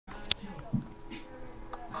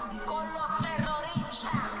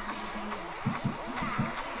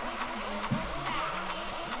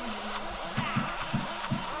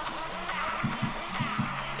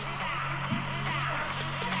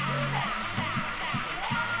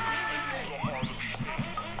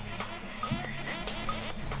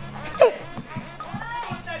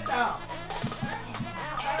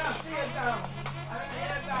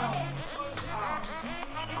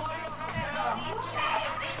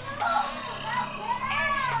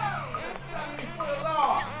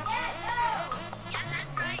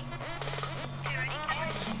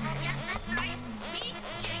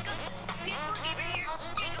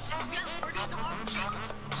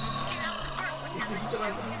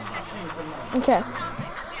Okay.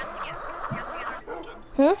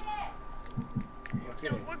 Hmm? So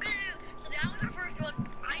we're gonna so that was our first one.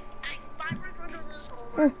 I my first one was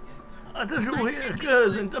over. But we have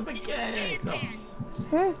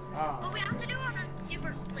to do it on a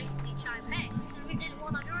different place each time. Hey, since we did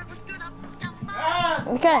one on yours, let's do it on mine.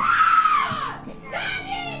 Okay.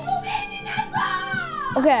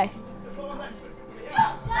 Okay.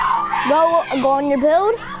 Go on your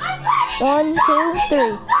build. 1, 2,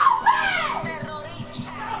 3.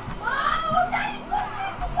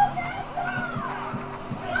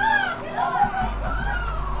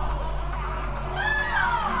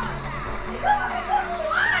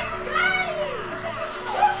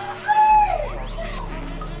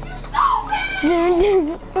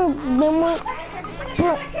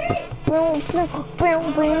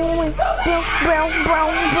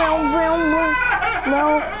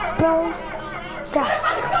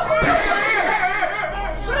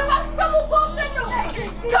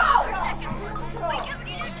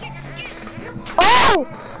 Oh!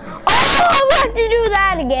 Oh, we have to do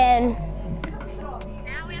that again.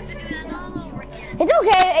 Now we have to do that all over again. It's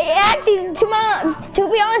okay. Actually, to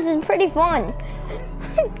be honest, it's pretty fun.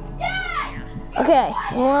 Okay,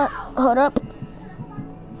 hold up.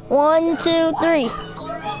 1, 2, 3.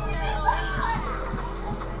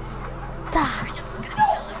 Ta,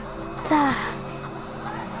 ta,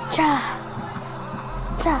 cha,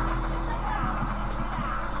 cha.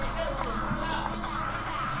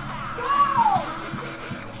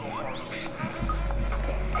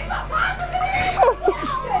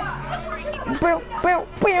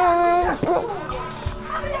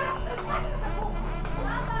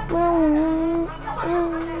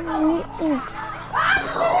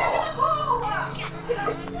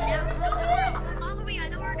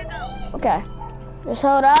 Okay, just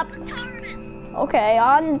hold up. Okay,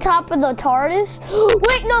 on top of the TARDIS.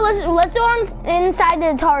 Wait, no, let's go on inside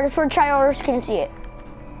the TARDIS where Triodus can see it.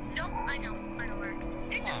 Nope, I know where.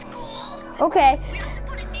 It's a school. Okay. We have to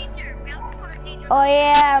put a teacher. Oh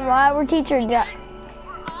yeah, our teacher. We're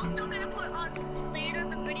also gonna put on later in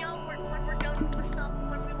the video when we're done with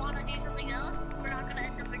when we want to do something else. We're not gonna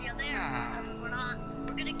end the video there. We're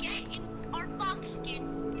gonna get in our fox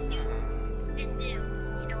skins and do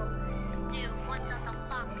what does the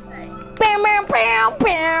fox say. Bow, bow, bow,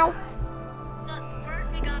 bow. But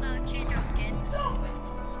first we gotta change our skins.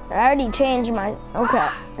 I already changed my. Okay.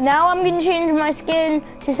 Now I'm gonna change my skin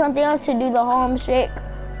to something else to do the harlem shake.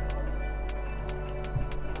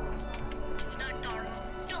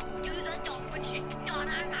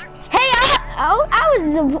 Hey, I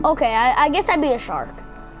was okay. I guess I'd be a shark.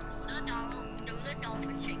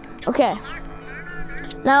 Okay.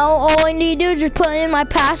 Now all I need to do is just put in my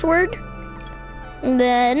password, and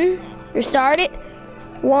then restart it.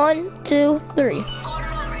 1, 2, 3.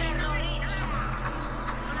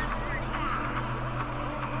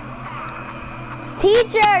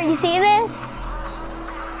 Teacher, you see this?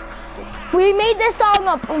 We made this song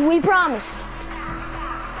up. We promise.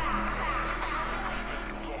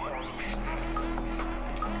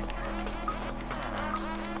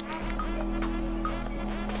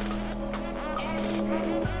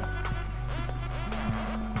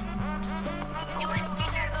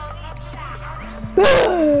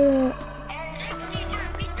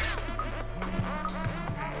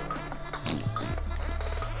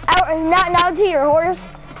 Now to your horse.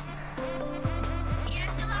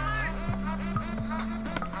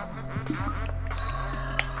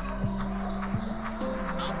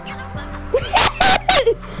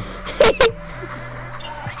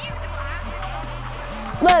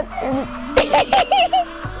 Look.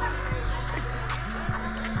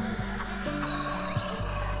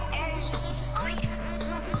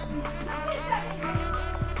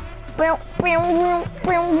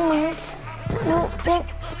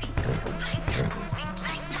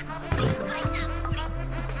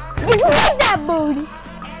 Like that booty.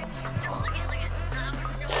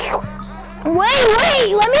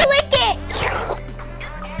 Wait, let me lick it.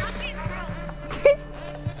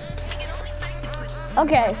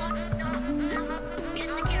 Okay.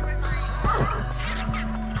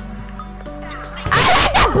 I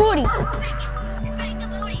like that booty.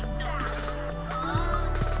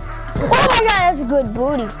 Oh my god, that's a good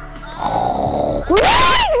booty.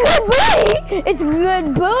 It's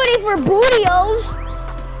good booty for bootios.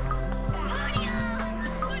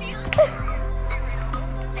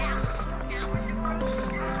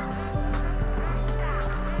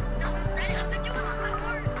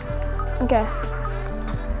 Okay.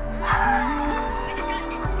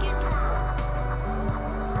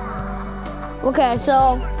 Okay,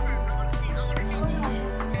 so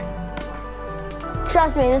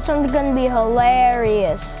Trust me, this one's gonna be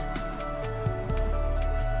hilarious.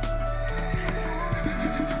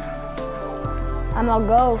 I'm a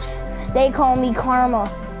ghost. They call me Karma.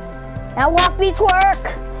 Now watch me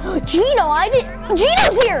twerk. Gino's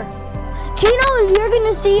here. Gino, you're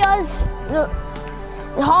gonna see us. The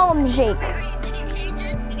Harlem Shake. Did he change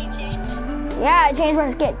it? Did he change? Yeah, I changed my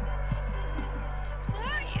skin. Who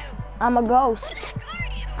are you? I'm a ghost. Who the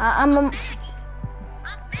heck are you? I'm a. I'm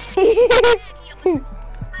Maggie. I'm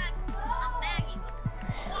Maggie.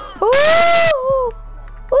 Ooh,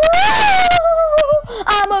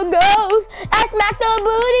 I'm a ghost. I smack the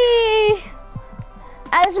booty.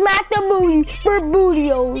 I smack the booty for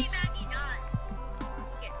bootios. See Maggie dies.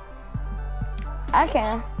 Here. I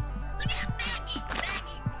can. Look at Maggie.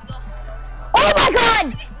 Maggie. Go. Oh my god!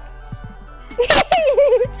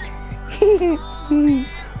 Maggie.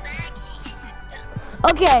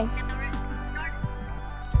 Okay.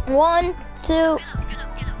 1, 2, Get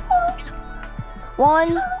up.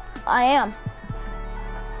 1. I am.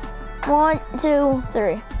 1, 2,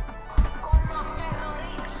 3.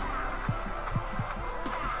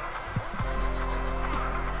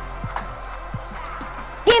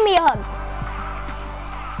 Give me a hug.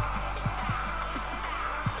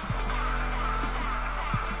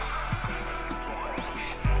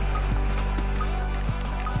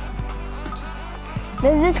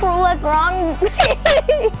 Does this one look wrong?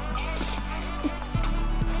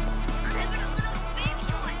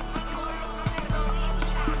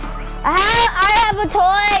 I have a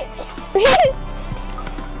toy.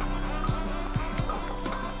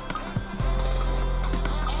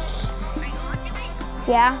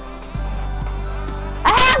 Yeah. I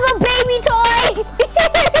have a baby toy.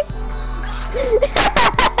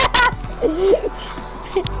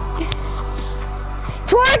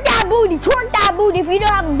 Twerk that booty. Twerk that booty. If you don't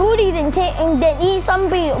have booty, then eat some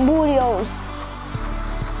bootios.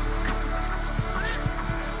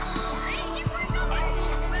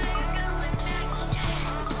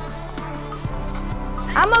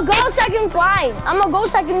 I'm a ghost, I can fly. I'm a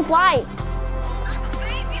ghost, I can fly.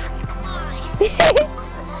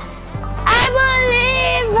 I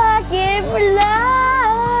believe I can fly.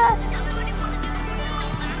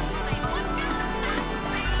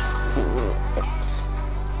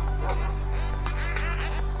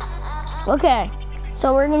 Okay,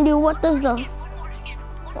 so we're gonna do what does the...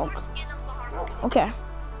 Okay.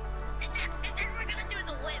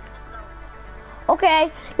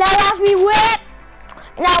 Okay, now watch me whip.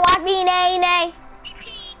 Now watch me nay nay.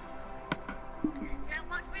 Now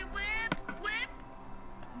watch me whip.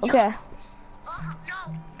 Okay.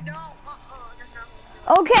 No.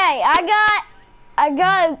 Okay, I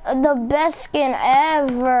got the best skin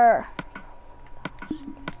ever.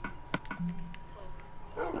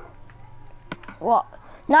 Well,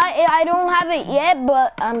 I don't have it yet,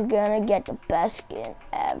 but I'm gonna get the best skin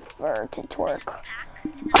ever to twerk.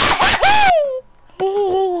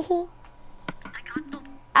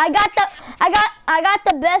 I got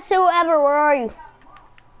the best suit ever. Where are you?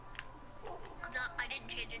 No, I didn't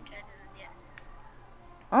change it yet.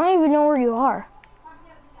 I don't even know where you are.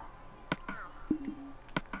 Oh.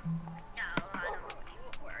 No, I don't know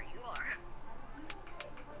where you are.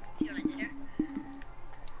 See what I did here?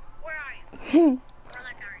 Where are you? Where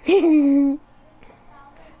that guy?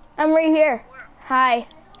 I'm right here. Where? Hi.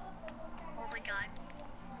 Oh my god.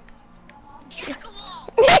 Come on.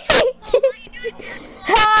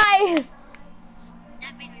 Hi.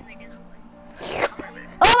 That made me think of something.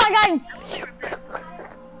 Oh my god.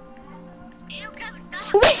 Ew, Kevin,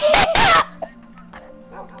 stop.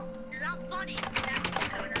 It's not funny.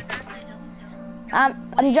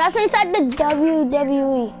 I'm just inside the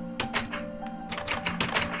WWE.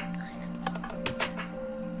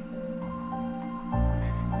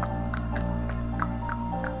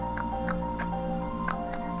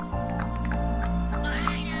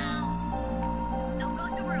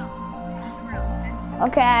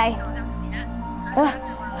 Okay.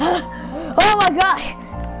 Oh my god.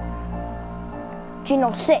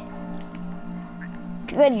 Gino, sit.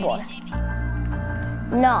 Good boy.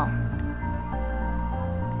 No.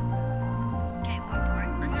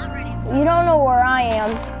 You don't know where I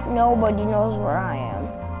am. Nobody knows where I am.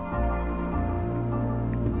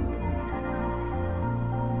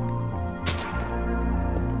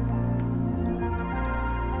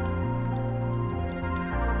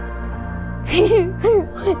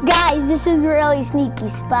 Guys, this is a really sneaky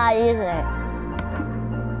spot, isn't it?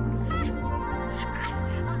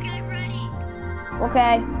 Okay, ready.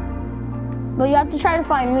 Okay. But you have to try to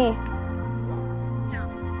find me. No.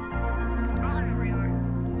 I don't know where you are.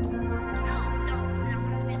 No,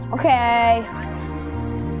 don't. Okay.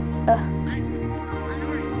 I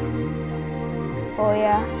Oh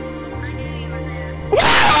yeah. I knew you were there. No!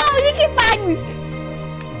 You can find me!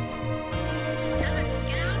 Kevin, just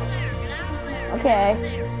get out of there. Get out of there. Okay.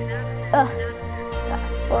 Get out of there. Get out of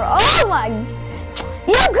there. Oh my!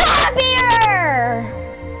 You come here!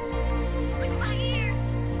 Look at my ears.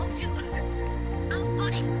 Oh shoot. Oh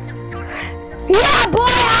buddy. No, start. Yeah, boy,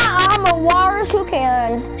 I'm a walrus who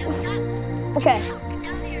can. Okay. Get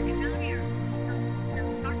down here. Get down here.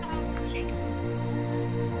 No, start the Harlem Shake.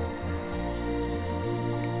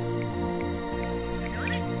 You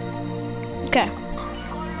doing it? Okay.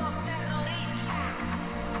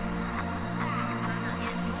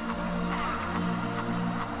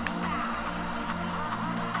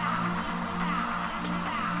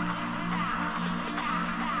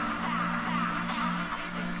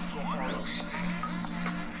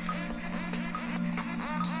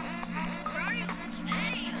 Where are you?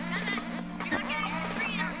 Hey, Kevin. You're not getting the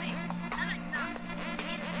screen on me. Kevin,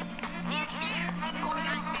 stop. He's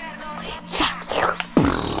here.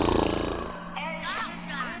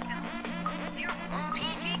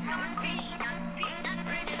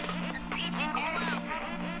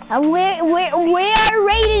 We are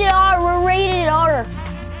rated R. We're rated R.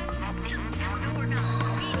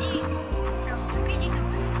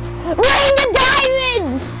 Rain the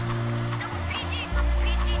diamonds.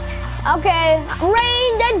 Okay,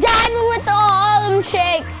 rain the diamond with the Harlem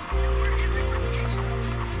Shake.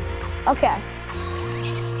 Okay.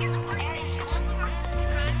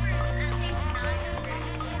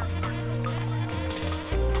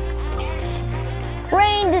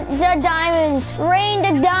 Rain the diamonds. Rain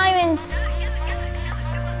the diamonds.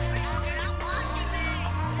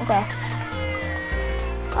 Okay.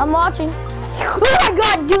 I'm watching. Oh my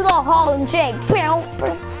god, do the Harlem Shake.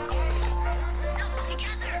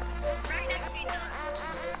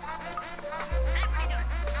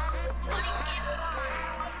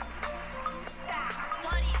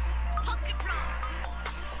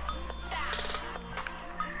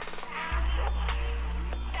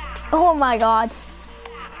 Oh my god.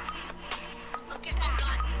 Okay, oh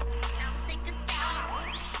god. Now take this thing off.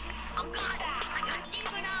 Oh god, I got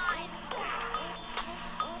demon eyes.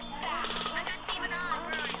 I got demon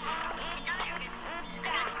eyes, where are you?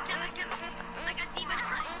 Get down here, I got demon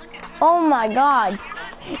eyes. Look at Oh my god.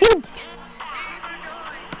 You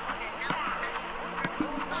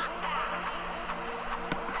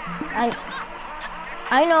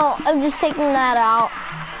I know, I'm just taking that out.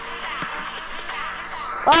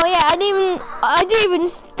 Oh yeah, I didn't even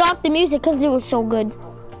stop the music because it was so good.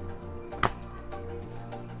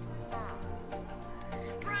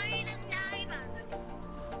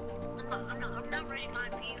 I'm not ready my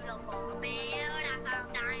beautiful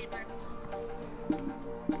diamond.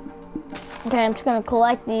 Okay, I'm just gonna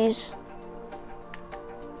collect these.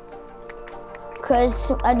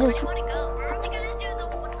 Cause I just Where do you wanna go? We're only gonna do the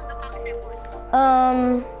ones in the box at once.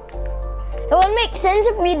 it would make sense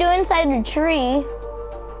if we do inside the tree.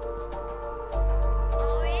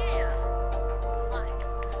 Oh yeah. Why?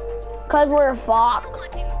 Cause we're a fox.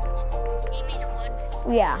 You mean the woods?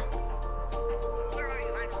 Yeah, Where are you?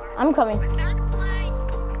 I know where. I'm coming. I found a place.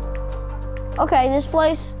 Okay, this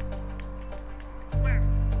place. Where?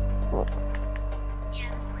 Yeah,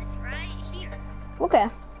 this place right here. Okay.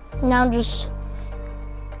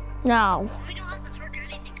 Now. We don't have to search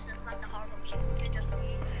anything because it's not the Harlem Shake. We can just.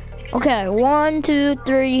 Okay, 1, 2,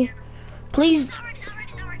 3. Please. It's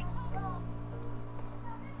already.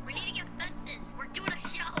 We need to get fences. We're doing a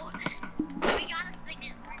show. We gotta sing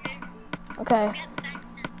it. Okay. Get fences.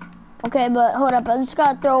 Okay, but hold up. I just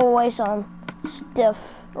gotta throw away some stuff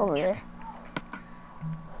over here.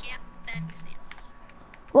 Get fences.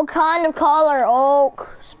 What kind of color?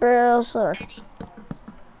 Oak, spruce, or Any.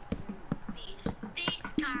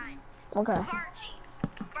 These kinds. okay. Birchie.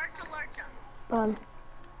 Birch alert.